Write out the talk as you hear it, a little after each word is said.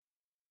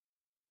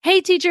Hey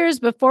teachers,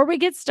 before we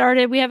get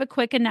started, we have a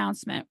quick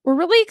announcement. We're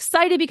really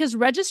excited because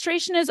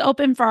registration is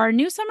open for our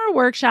new summer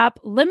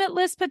workshop,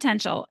 Limitless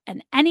Potential,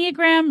 an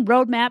Enneagram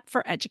roadmap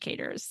for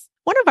educators.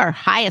 One of our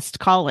highest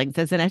callings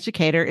as an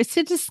educator is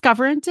to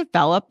discover and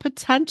develop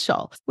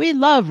potential. We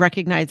love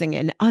recognizing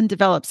an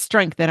undeveloped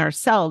strength in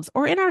ourselves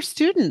or in our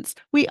students.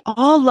 We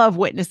all love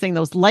witnessing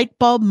those light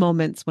bulb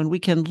moments when we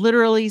can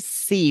literally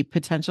see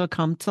potential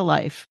come to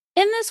life.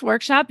 In this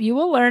workshop, you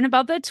will learn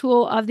about the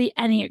tool of the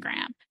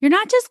Enneagram. You're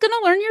not just going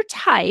to learn your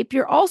type,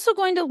 you're also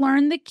going to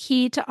learn the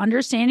key to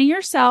understanding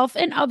yourself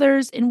and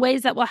others in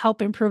ways that will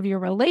help improve your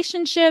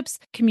relationships,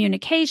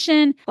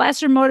 communication,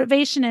 classroom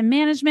motivation and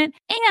management,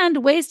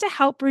 and ways to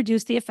help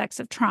reduce the effects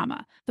of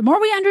trauma. The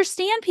more we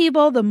understand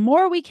people, the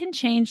more we can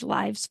change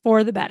lives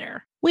for the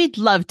better. We'd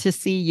love to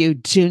see you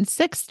June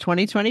 6,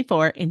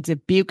 2024 in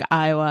Dubuque,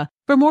 Iowa.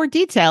 For more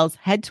details,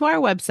 head to our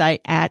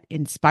website at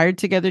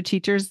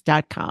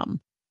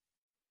inspiredtogetherteachers.com.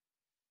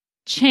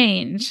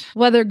 Change,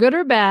 whether good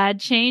or bad,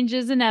 change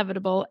is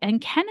inevitable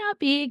and cannot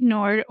be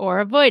ignored or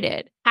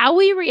avoided. How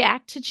we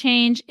react to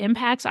change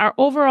impacts our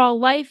overall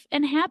life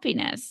and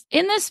happiness.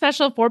 In this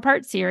special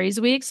 4-part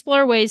series, we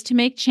explore ways to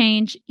make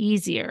change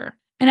easier.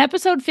 In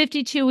episode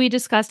 52, we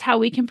discussed how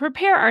we can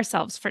prepare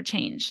ourselves for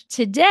change.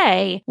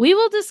 Today, we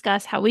will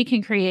discuss how we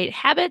can create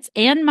habits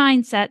and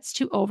mindsets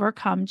to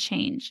overcome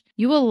change.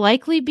 You will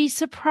likely be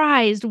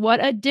surprised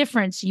what a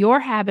difference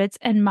your habits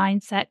and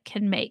mindset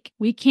can make.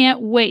 We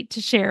can't wait to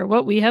share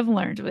what we have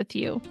learned with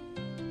you.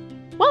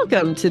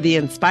 Welcome to the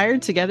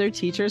Inspired Together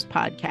Teachers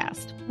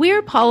podcast.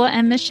 We're Paula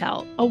and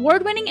Michelle,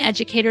 award-winning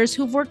educators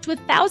who've worked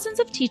with thousands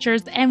of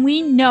teachers, and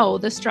we know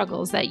the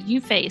struggles that you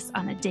face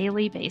on a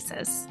daily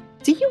basis.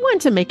 Do you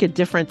want to make a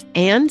difference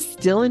and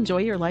still enjoy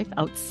your life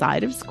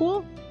outside of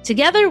school?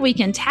 Together, we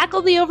can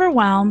tackle the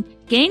overwhelm,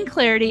 gain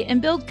clarity,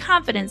 and build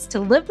confidence to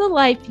live the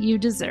life you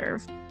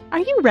deserve. Are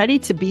you ready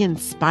to be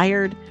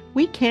inspired?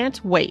 We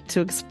can't wait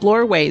to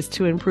explore ways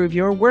to improve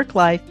your work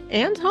life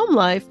and home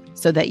life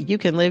so that you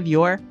can live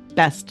your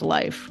best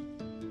life.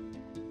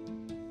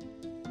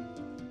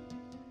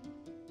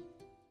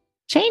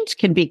 Change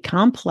can be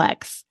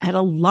complex at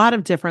a lot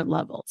of different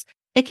levels.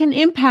 It can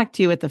impact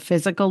you at the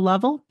physical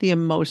level, the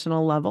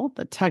emotional level,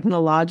 the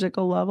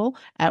technological level,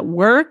 at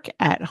work,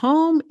 at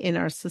home, in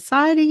our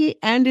society,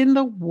 and in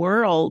the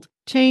world.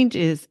 Change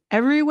is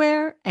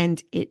everywhere,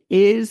 and it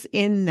is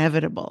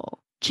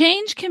inevitable.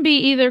 Change can be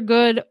either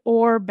good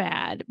or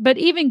bad, but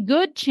even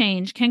good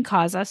change can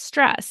cause us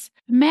stress.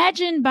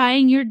 Imagine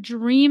buying your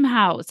dream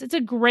house. It's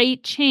a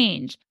great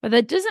change, but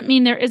that doesn't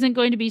mean there isn't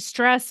going to be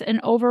stress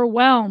and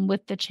overwhelm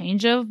with the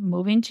change of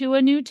moving to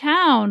a new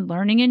town,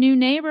 learning a new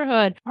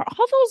neighborhood, or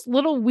all those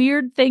little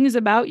weird things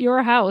about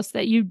your house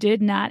that you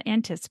did not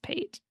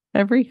anticipate.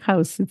 Every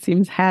house, it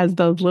seems, has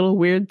those little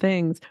weird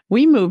things.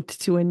 We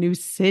moved to a new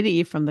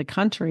city from the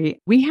country.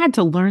 We had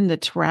to learn the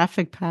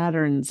traffic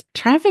patterns.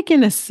 Traffic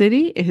in a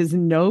city is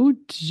no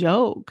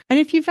joke. And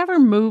if you've ever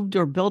moved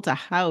or built a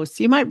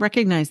house, you might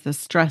recognize the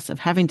stress of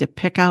having to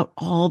pick out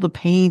all the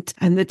paint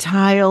and the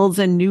tiles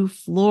and new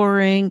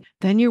flooring.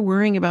 Then you're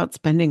worrying about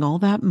spending all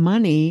that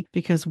money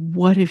because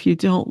what if you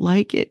don't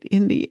like it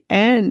in the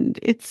end?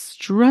 It's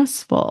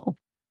stressful.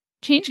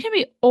 Change can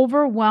be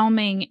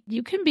overwhelming.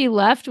 You can be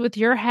left with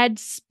your head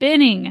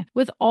spinning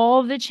with all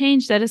of the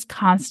change that is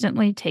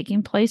constantly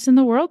taking place in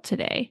the world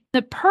today.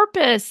 The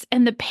purpose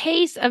and the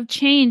pace of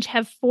change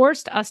have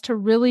forced us to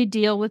really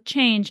deal with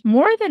change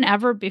more than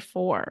ever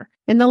before.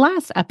 In the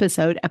last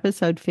episode,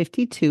 episode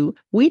 52,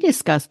 we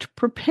discussed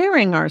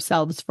preparing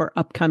ourselves for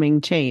upcoming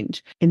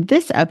change. In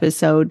this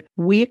episode,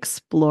 we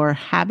explore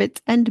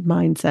habits and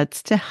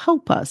mindsets to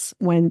help us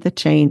when the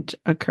change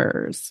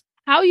occurs.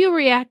 How you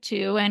react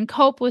to and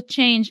cope with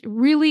change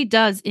really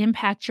does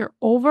impact your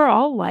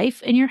overall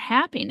life and your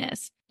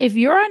happiness. If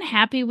you're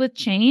unhappy with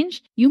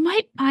change, you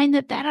might find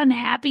that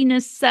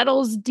unhappiness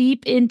settles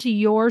deep into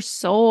your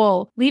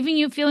soul, leaving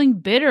you feeling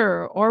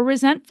bitter or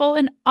resentful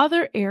in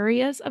other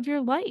areas of your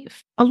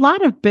life. A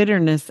lot of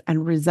bitterness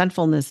and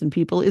resentfulness in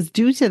people is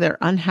due to their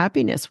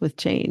unhappiness with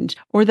change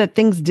or that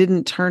things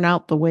didn't turn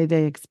out the way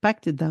they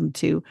expected them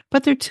to,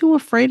 but they're too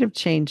afraid of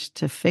change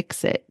to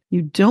fix it.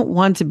 You don't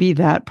want to be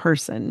that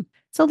person.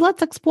 So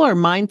let's explore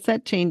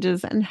mindset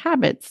changes and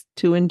habits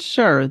to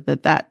ensure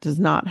that does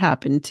not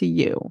happen to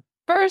you.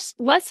 First,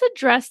 let's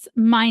address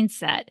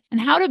mindset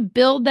and how to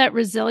build that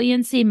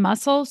resiliency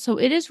muscle so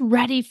it is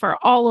ready for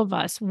all of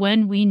us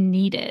when we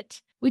need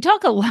it. We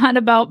talk a lot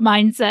about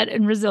mindset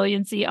and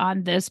resiliency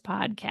on this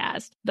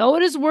podcast. Though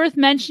it is worth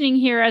mentioning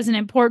here as an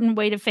important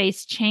way to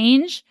face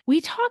change,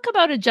 we talk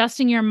about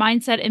adjusting your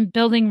mindset and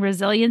building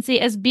resiliency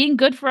as being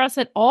good for us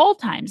at all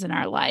times in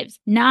our lives,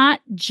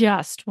 not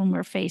just when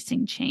we're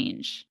facing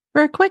change.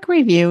 For a quick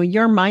review,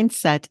 your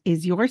mindset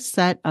is your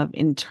set of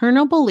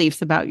internal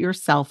beliefs about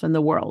yourself and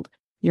the world.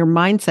 Your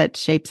mindset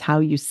shapes how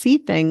you see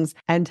things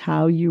and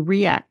how you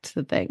react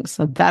to things.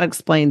 So that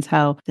explains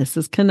how this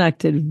is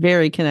connected,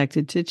 very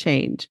connected to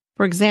change.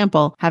 For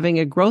example, having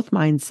a growth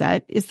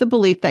mindset is the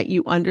belief that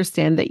you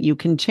understand that you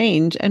can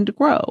change and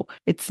grow.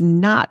 It's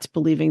not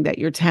believing that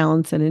your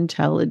talents and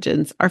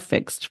intelligence are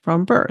fixed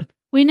from birth.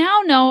 We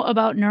now know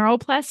about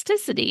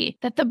neuroplasticity,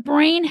 that the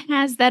brain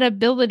has that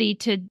ability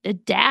to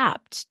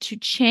adapt, to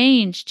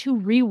change, to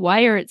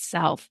rewire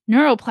itself.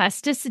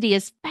 Neuroplasticity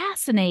is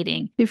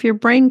fascinating. If your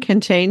brain can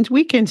change,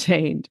 we can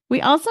change. We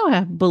also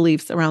have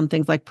beliefs around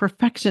things like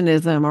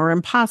perfectionism or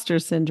imposter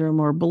syndrome,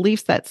 or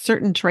beliefs that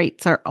certain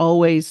traits are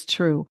always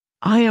true.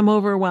 I am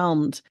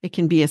overwhelmed. It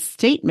can be a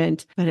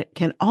statement, but it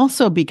can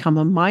also become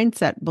a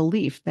mindset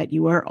belief that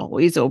you are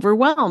always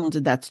overwhelmed.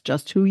 That's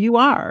just who you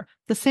are.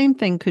 The same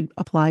thing could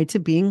apply to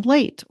being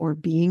late or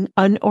being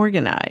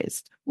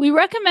unorganized. We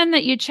recommend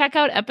that you check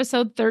out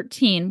episode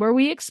 13, where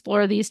we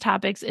explore these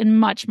topics in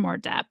much more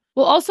depth.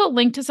 We'll also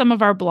link to some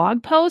of our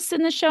blog posts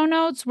in the show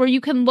notes where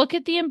you can look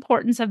at the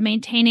importance of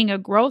maintaining a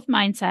growth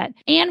mindset,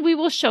 and we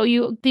will show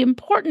you the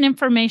important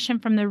information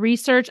from the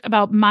research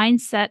about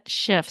mindset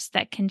shifts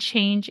that can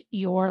change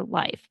your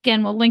life.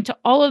 Again, we'll link to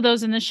all of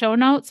those in the show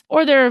notes,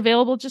 or they're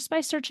available just by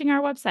searching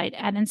our website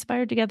at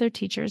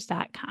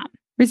inspiredtogetherteachers.com.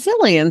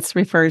 Resilience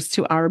refers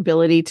to our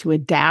ability to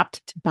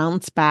adapt, to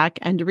bounce back,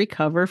 and to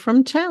recover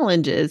from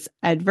challenges,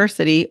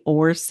 adversity,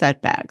 or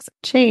setbacks.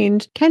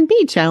 Change can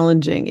be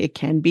challenging. It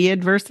can be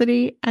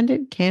adversity, and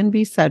it can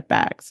be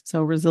setbacks.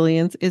 So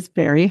resilience is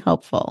very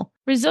helpful.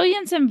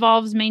 Resilience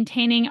involves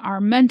maintaining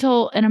our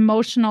mental and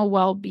emotional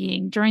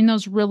well-being during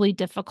those really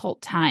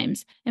difficult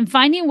times and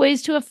finding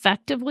ways to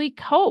effectively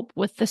cope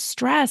with the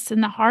stress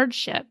and the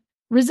hardship.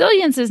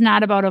 Resilience is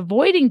not about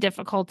avoiding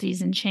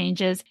difficulties and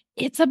changes.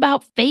 It's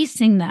about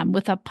facing them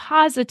with a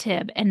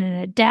positive and an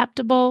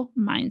adaptable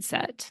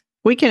mindset.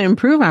 We can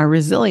improve our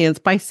resilience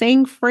by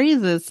saying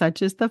phrases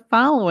such as the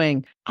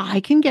following: I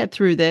can get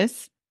through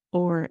this,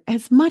 or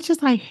as much as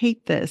I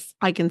hate this,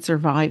 I can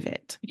survive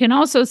it. You can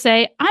also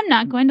say, I'm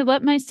not going to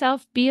let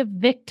myself be a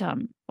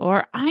victim,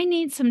 or I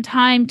need some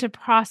time to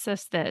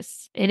process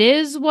this. It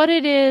is what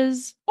it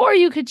is. Or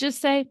you could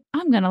just say,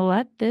 I'm going to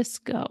let this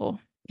go.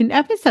 In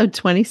episode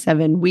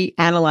 27, we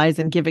analyze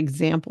and give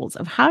examples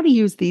of how to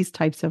use these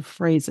types of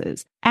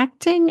phrases.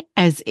 Acting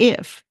as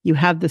if you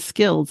have the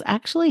skills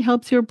actually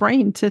helps your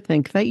brain to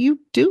think that you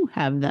do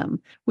have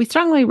them. We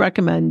strongly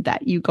recommend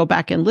that you go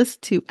back and listen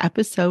to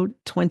episode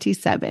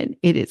 27.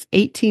 It is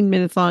 18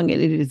 minutes long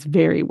and it is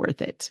very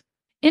worth it.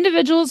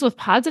 Individuals with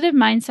positive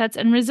mindsets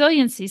and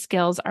resiliency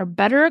skills are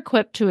better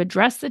equipped to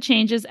address the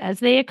changes as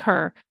they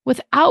occur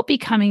without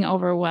becoming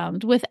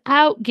overwhelmed,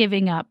 without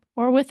giving up,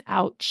 or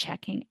without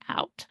checking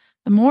out.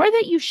 The more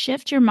that you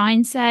shift your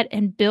mindset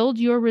and build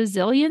your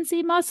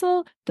resiliency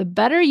muscle, the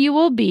better you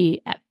will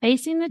be at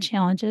facing the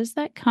challenges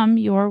that come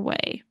your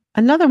way.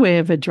 Another way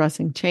of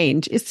addressing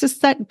change is to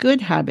set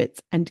good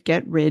habits and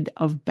get rid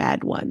of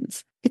bad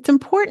ones. It's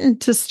important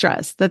to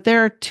stress that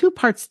there are two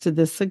parts to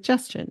this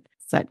suggestion: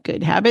 set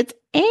good habits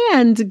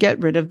and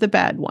get rid of the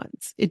bad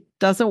ones. It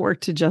doesn't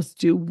work to just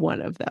do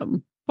one of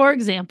them. For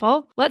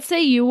example, let's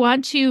say you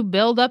want to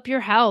build up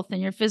your health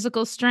and your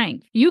physical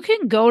strength. You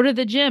can go to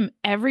the gym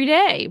every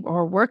day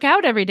or work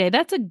out every day.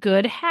 That's a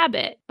good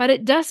habit, but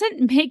it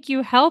doesn't make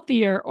you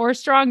healthier or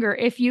stronger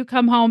if you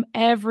come home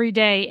every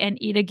day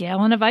and eat a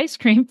gallon of ice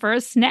cream for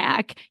a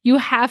snack. You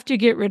have to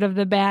get rid of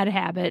the bad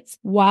habits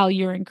while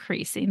you're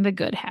increasing the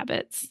good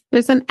habits.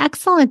 There's an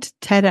excellent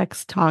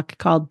TEDx talk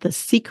called The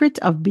Secret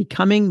of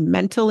Becoming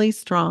Mentally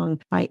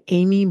Strong by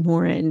Amy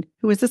Morin,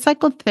 who is a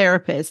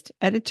psychotherapist,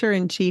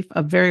 editor-in-chief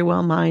of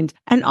Verywell Mind,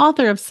 and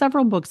author of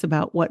several books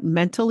about what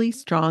mentally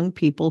strong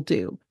people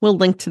do. We'll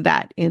link to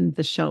that in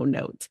the show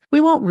notes.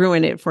 We won't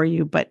ruin it for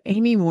you, but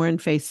Amy Morin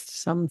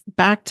faced some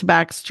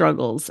back-to-back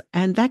struggles,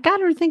 and that got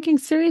her thinking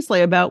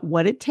seriously about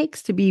what it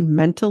takes to be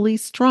mentally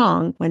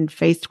strong when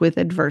faced with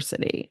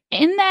adversity.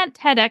 In that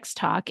TEDx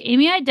talk,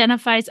 Amy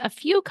identifies a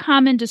few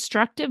common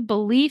destructive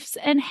beliefs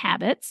and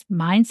habits,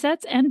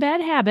 mindsets and bad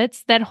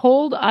habits that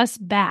hold us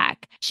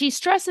back. She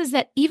stresses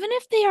that even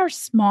if they are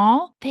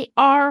small, they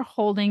are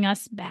holding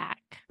us back.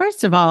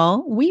 First of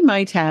all, we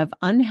might have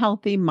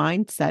unhealthy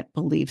mindset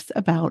beliefs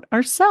about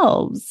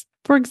ourselves.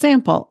 For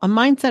example, a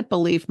mindset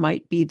belief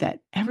might be that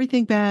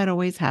everything bad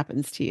always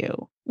happens to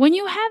you. When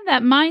you have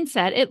that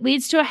mindset, it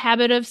leads to a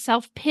habit of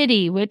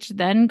self-pity, which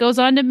then goes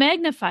on to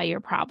magnify your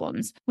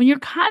problems. When you're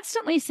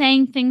constantly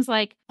saying things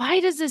like, why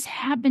does this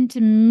happen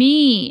to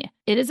me?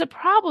 It is a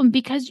problem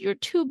because you're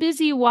too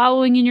busy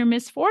wallowing in your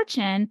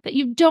misfortune that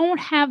you don't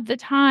have the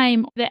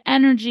time, the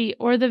energy,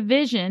 or the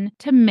vision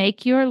to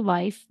make your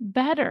life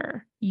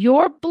better.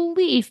 Your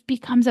belief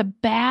becomes a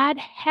bad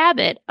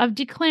habit of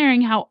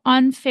declaring how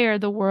unfair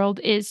the world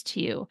is to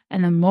you.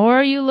 And the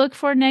more you look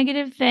for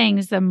negative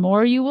things, the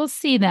more you will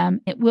see them.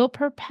 It will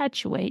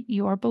perpetuate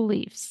your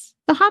beliefs.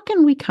 So how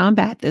can we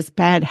combat this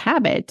bad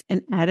habit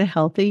and add a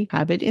healthy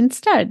habit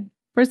instead?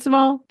 First of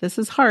all, this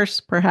is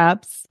harsh,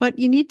 perhaps, but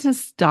you need to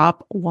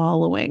stop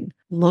wallowing.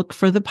 Look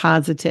for the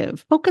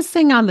positive.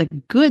 Focusing on the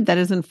good that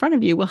is in front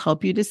of you will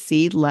help you to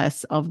see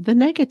less of the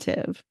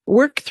negative.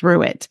 Work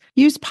through it.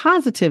 Use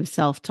positive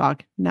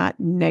self-talk, not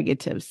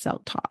negative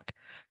self-talk.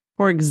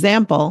 For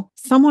example,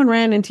 someone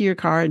ran into your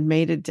car and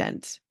made a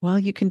dent. Well,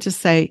 you can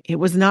just say, it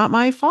was not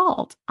my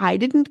fault. I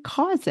didn't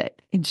cause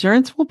it.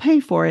 Insurance will pay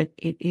for it.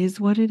 It is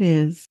what it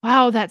is.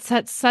 Wow, that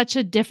sets such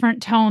a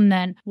different tone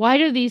then. Why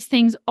do these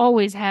things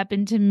always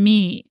happen to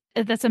me?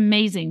 That's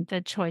amazing,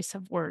 the choice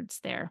of words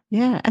there.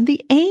 Yeah. And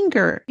the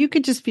anger. You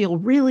could just feel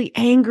really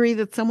angry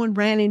that someone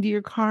ran into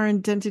your car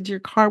and dented your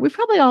car. We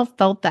probably all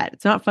felt that.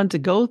 It's not fun to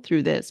go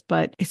through this,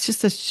 but it's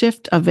just a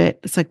shift of it.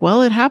 It's like,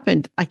 well, it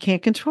happened. I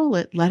can't control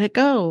it. Let it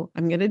go.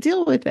 I'm going to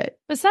deal with it.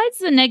 Besides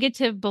the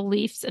negative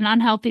beliefs and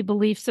unhealthy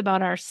beliefs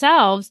about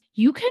ourselves,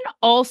 you can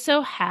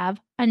also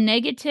have a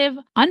negative,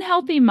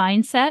 unhealthy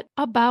mindset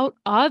about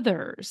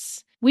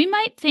others. We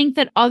might think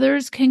that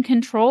others can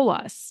control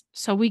us,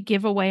 so we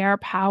give away our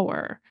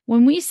power.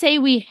 When we say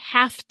we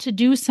have to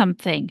do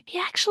something, we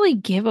actually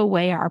give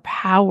away our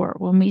power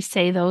when we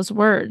say those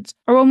words.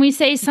 Or when we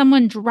say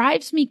someone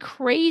drives me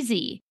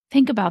crazy,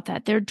 think about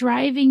that. They're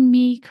driving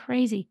me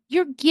crazy.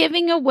 You're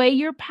giving away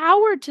your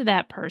power to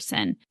that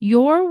person.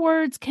 Your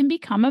words can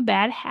become a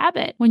bad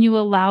habit when you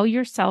allow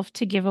yourself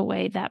to give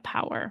away that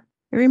power.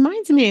 It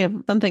reminds me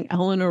of something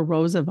Eleanor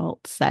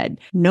Roosevelt said.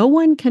 No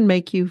one can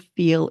make you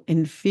feel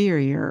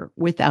inferior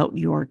without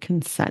your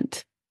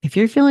consent. If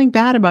you're feeling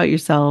bad about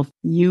yourself,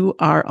 you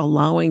are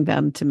allowing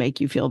them to make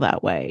you feel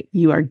that way.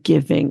 You are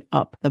giving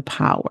up the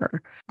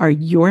power. Are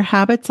your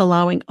habits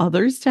allowing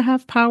others to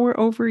have power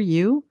over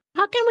you?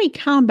 How can we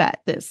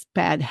combat this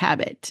bad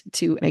habit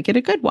to make it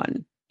a good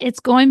one? It's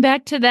going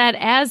back to that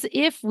as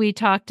if we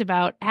talked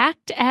about.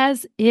 Act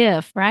as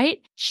if,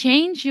 right?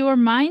 Change your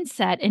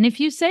mindset. And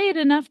if you say it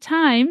enough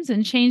times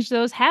and change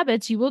those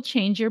habits, you will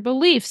change your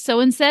beliefs.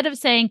 So instead of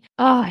saying,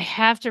 oh, I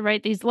have to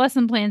write these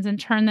lesson plans and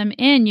turn them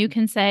in, you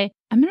can say,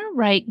 I'm going to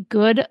write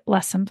good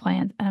lesson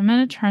plans and I'm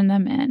going to turn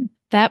them in.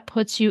 That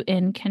puts you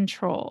in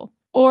control.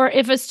 Or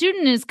if a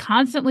student is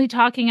constantly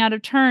talking out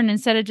of turn,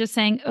 instead of just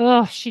saying,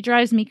 oh, she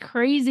drives me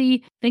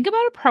crazy, think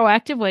about a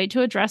proactive way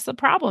to address the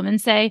problem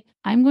and say,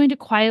 I'm going to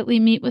quietly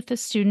meet with the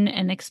student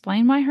and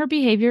explain why her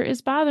behavior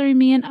is bothering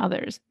me and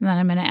others. And then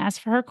I'm going to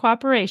ask for her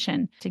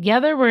cooperation.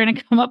 Together, we're going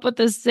to come up with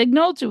a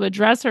signal to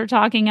address her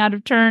talking out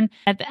of turn.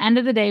 At the end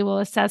of the day, we'll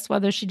assess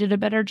whether she did a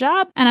better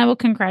job, and I will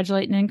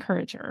congratulate and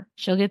encourage her.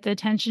 She'll get the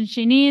attention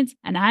she needs,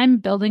 and I'm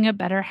building a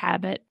better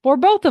habit for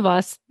both of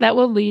us that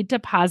will lead to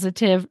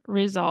positive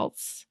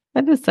results.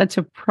 That is such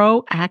a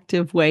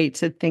proactive way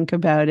to think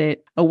about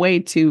it, a way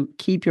to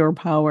keep your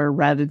power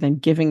rather than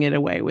giving it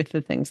away with the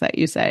things that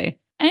you say.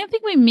 I don't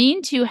think we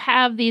mean to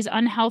have these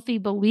unhealthy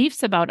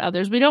beliefs about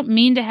others. We don't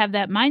mean to have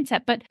that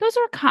mindset, but those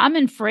are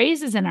common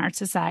phrases in our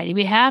society.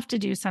 We have to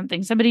do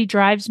something. Somebody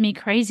drives me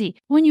crazy.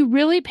 When you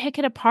really pick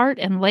it apart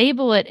and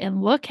label it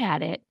and look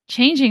at it,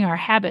 changing our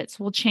habits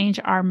will change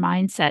our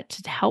mindset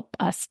to help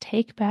us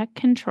take back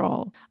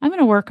control. I'm going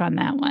to work on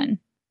that one.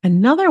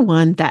 Another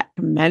one that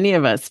many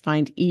of us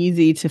find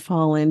easy to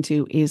fall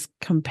into is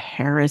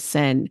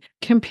comparison.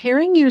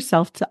 Comparing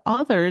yourself to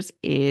others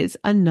is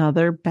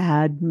another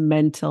bad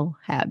mental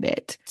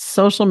habit.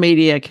 Social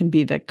media can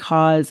be the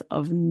cause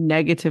of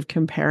negative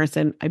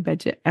comparison. I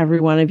bet you every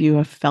one of you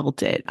have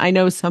felt it. I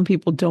know some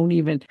people don't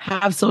even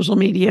have social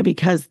media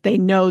because they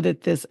know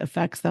that this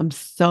affects them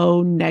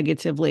so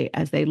negatively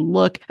as they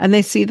look and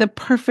they see the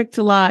perfect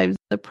lives,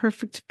 the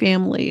perfect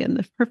family, and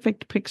the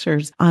perfect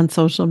pictures on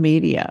social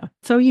media.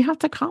 So you have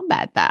to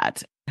combat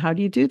that. How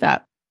do you do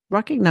that?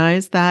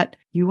 Recognize that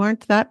you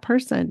aren't that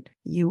person.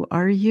 You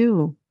are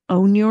you.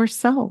 Own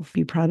yourself.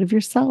 Be proud of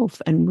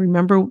yourself. And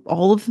remember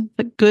all of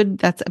the good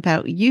that's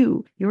about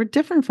you. You're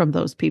different from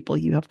those people.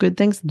 You have good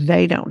things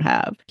they don't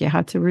have. You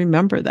have to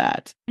remember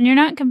that. And you're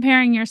not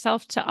comparing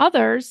yourself to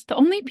others. The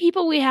only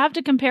people we have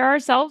to compare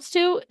ourselves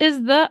to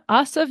is the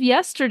us of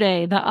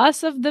yesterday, the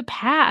us of the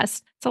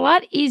past. It's a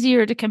lot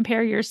easier to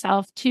compare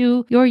yourself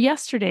to your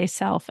yesterday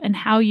self and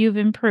how you've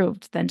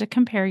improved than to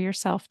compare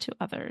yourself to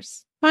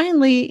others.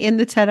 Finally, in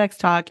the TEDx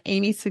talk,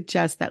 Amy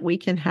suggests that we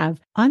can have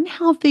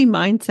unhealthy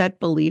mindset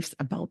beliefs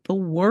about the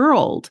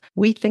world.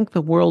 We think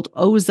the world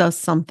owes us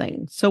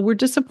something, so we're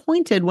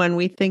disappointed when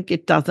we think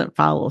it doesn't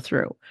follow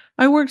through.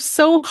 I worked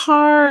so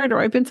hard, or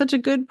I've been such a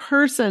good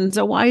person,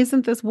 so why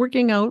isn't this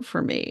working out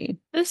for me?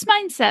 This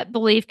mindset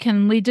belief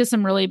can lead to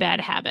some really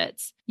bad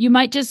habits. You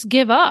might just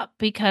give up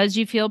because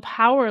you feel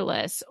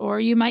powerless, or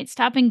you might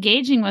stop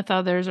engaging with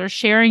others or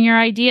sharing your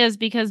ideas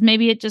because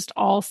maybe it just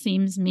all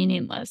seems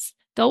meaningless.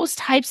 Those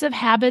types of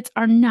habits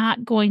are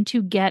not going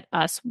to get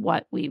us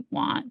what we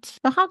want.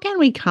 So how can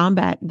we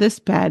combat this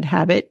bad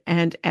habit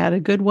and add a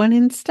good one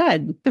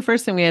instead? The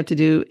first thing we have to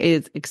do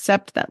is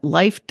accept that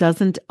life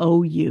doesn't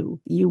owe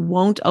you. You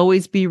won't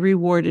always be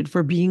rewarded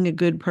for being a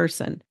good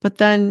person. But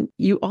then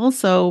you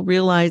also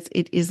realize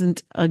it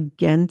isn't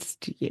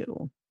against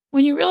you.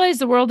 When you realize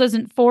the world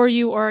isn't for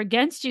you or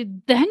against you,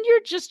 then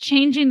you're just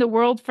changing the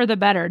world for the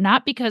better,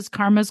 not because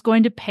karma's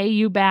going to pay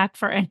you back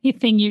for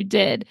anything you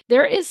did.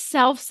 There is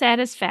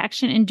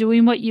self-satisfaction in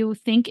doing what you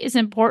think is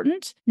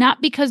important,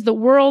 not because the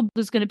world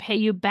is going to pay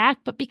you back,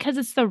 but because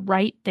it's the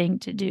right thing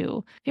to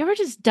do. Have you ever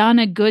just done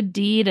a good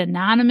deed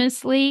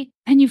anonymously?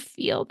 and you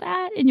feel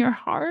that in your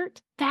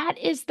heart, that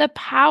is the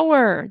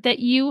power that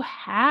you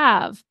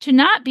have to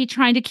not be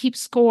trying to keep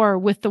score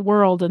with the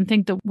world and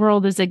think the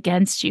world is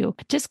against you,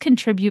 but just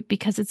contribute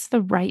because it's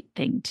the right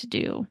thing to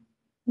do.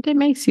 It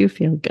makes you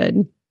feel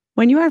good.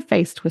 When you are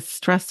faced with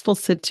stressful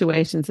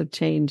situations of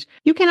change,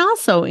 you can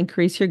also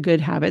increase your good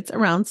habits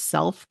around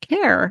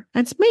self-care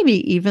and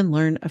maybe even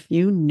learn a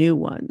few new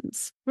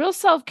ones. Real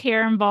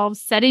self-care involves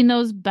setting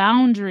those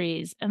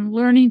boundaries and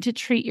learning to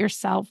treat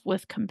yourself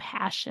with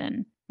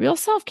compassion. Real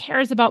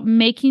self-care is about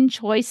making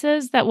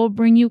choices that will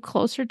bring you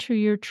closer to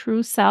your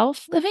true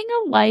self, living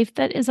a life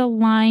that is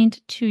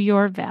aligned to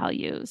your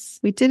values.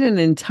 We did an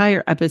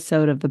entire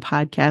episode of the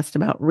podcast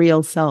about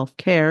real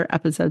self-care,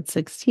 episode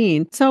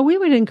 16. So we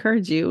would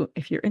encourage you,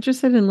 if you're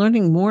interested in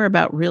learning more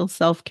about real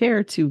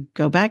self-care, to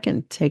go back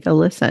and take a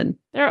listen.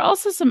 There are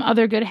also some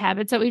other good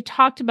habits that we've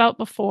talked about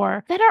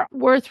before that are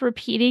worth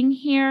repeating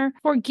here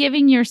for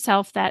giving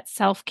yourself that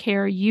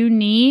self-care you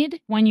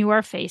need when you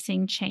are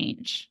facing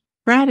change.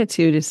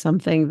 Gratitude is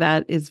something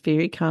that is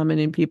very common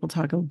and people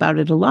talk about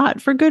it a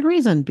lot for good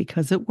reason,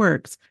 because it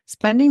works.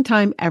 Spending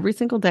time every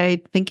single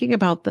day thinking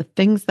about the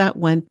things that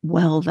went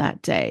well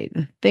that day,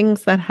 the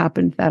things that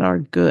happened that are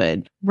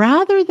good,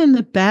 rather than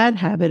the bad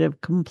habit of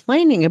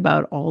complaining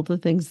about all the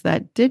things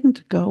that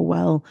didn't go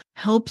well,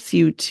 helps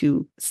you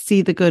to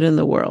see the good in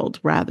the world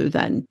rather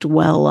than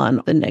dwell on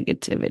the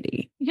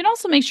negativity. You can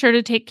also make sure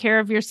to take care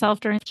of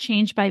yourself during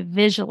change by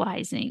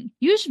visualizing.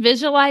 Use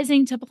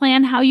visualizing to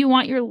plan how you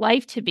want your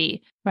life to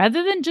be.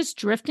 Rather than just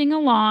drifting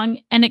along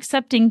and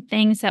accepting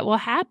things that will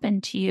happen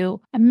to you,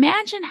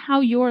 imagine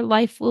how your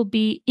life will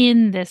be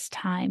in this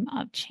time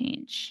of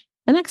change.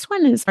 The next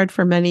one is hard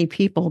for many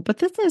people, but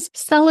this is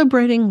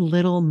celebrating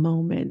little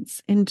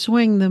moments,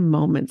 enjoying the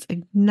moments,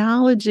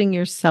 acknowledging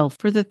yourself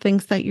for the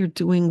things that you're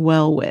doing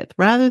well with,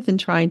 rather than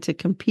trying to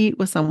compete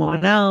with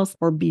someone else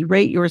or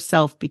berate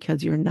yourself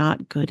because you're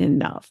not good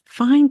enough.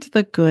 Find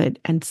the good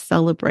and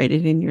celebrate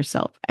it in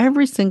yourself.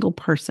 Every single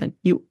person,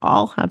 you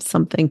all have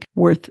something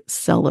worth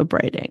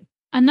celebrating.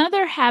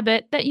 Another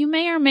habit that you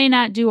may or may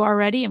not do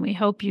already, and we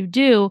hope you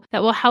do,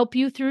 that will help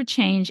you through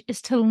change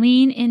is to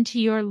lean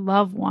into your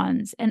loved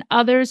ones and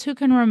others who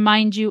can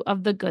remind you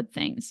of the good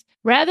things.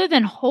 Rather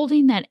than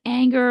holding that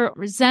anger,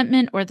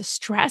 resentment, or the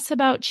stress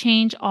about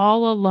change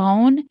all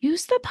alone,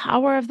 use the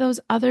power of those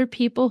other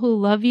people who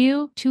love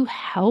you to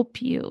help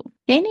you.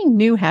 Gaining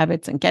new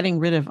habits and getting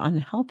rid of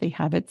unhealthy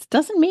habits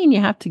doesn't mean you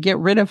have to get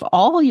rid of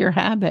all your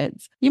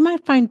habits. You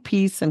might find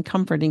peace and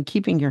comfort in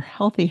keeping your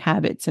healthy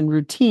habits and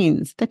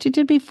routines that you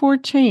did before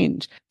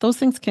change. Those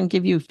things can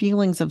give you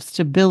feelings of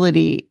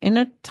stability in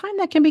a time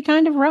that can be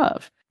kind of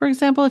rough. For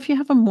example, if you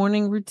have a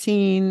morning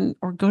routine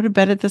or go to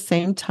bed at the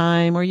same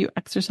time or you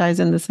exercise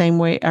in the same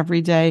way every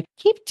day,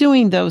 keep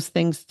doing those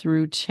things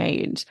through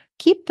change.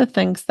 Keep the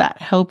things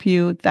that help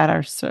you, that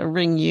are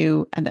serving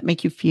you, and that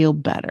make you feel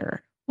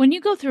better. When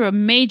you go through a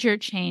major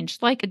change,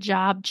 like a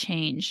job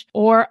change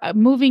or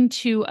moving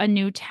to a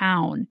new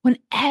town, when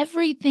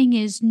everything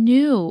is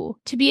new,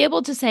 to be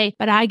able to say,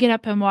 but I get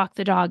up and walk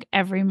the dog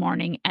every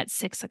morning at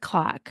 6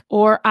 o'clock,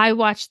 or I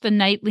watch the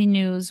nightly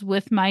news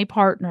with my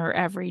partner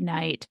every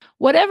night.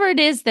 Whatever it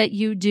is that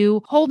you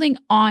do, holding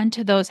on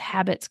to those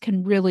habits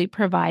can really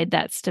provide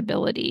that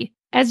stability.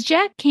 As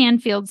Jack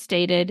Canfield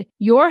stated,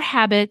 your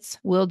habits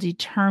will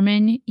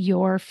determine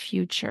your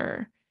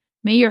future.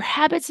 May your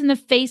habits in the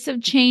face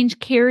of change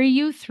carry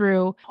you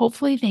through.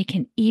 Hopefully, they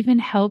can even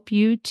help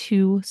you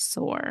to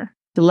soar.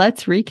 So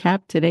let's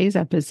recap today's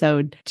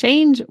episode.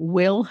 Change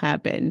will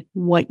happen.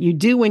 What you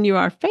do when you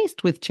are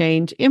faced with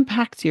change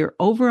impacts your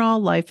overall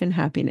life and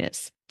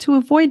happiness. To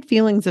avoid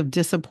feelings of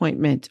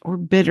disappointment or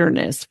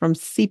bitterness from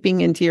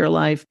seeping into your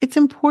life, it's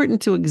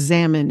important to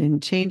examine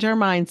and change our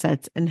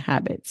mindsets and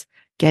habits.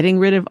 Getting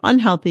rid of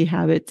unhealthy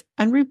habits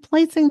and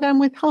replacing them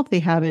with healthy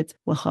habits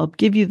will help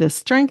give you the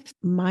strength,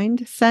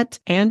 mindset,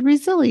 and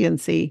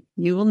resiliency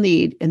you will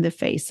need in the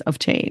face of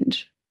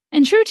change.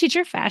 In true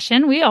teacher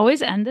fashion, we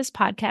always end this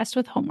podcast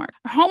with homework.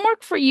 Our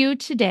homework for you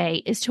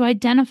today is to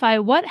identify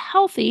what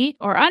healthy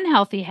or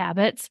unhealthy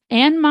habits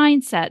and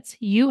mindsets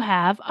you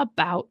have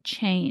about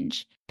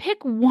change.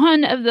 Pick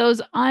one of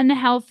those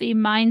unhealthy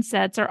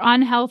mindsets or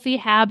unhealthy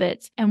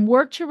habits and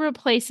work to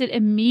replace it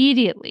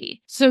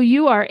immediately so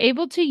you are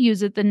able to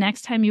use it the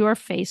next time you are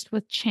faced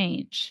with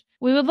change.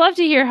 We would love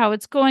to hear how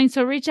it's going,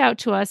 so reach out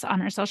to us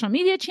on our social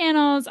media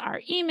channels,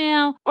 our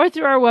email, or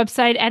through our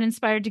website at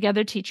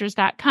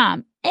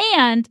inspiredtogetherteachers.com.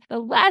 And the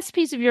last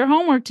piece of your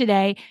homework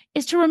today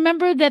is to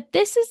remember that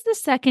this is the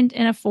second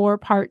in a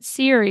 4-part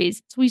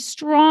series. So we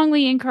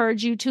strongly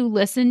encourage you to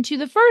listen to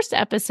the first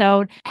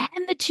episode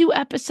and the 2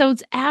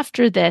 episodes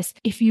after this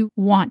if you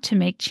want to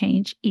make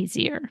change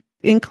easier.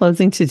 In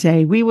closing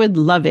today, we would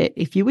love it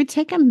if you would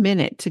take a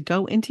minute to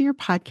go into your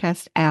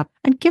podcast app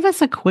and give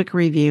us a quick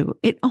review.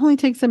 It only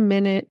takes a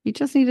minute. You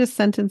just need a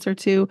sentence or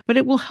 2, but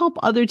it will help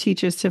other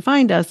teachers to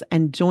find us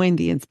and join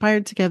the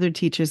Inspired Together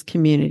Teachers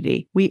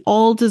community. We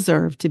all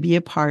deserve to be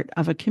a part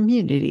of a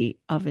community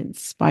of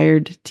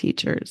inspired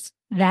teachers.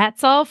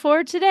 That's all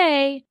for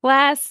today.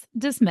 Class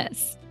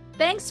dismissed.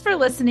 Thanks for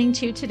listening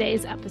to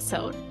today's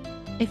episode.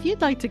 If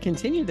you'd like to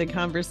continue the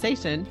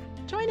conversation,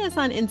 join us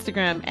on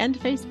Instagram and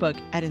Facebook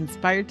at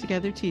Inspired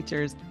Together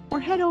Teachers, or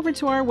head over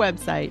to our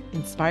website,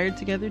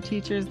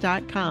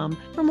 inspiredtogetherteachers.com,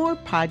 for more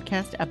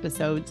podcast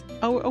episodes,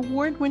 our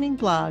award-winning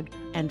blog,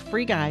 and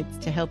free guides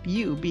to help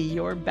you be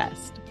your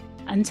best.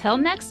 Until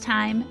next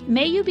time,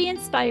 may you be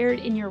inspired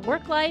in your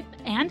work life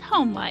and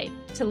home life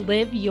to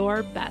live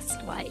your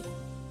best life.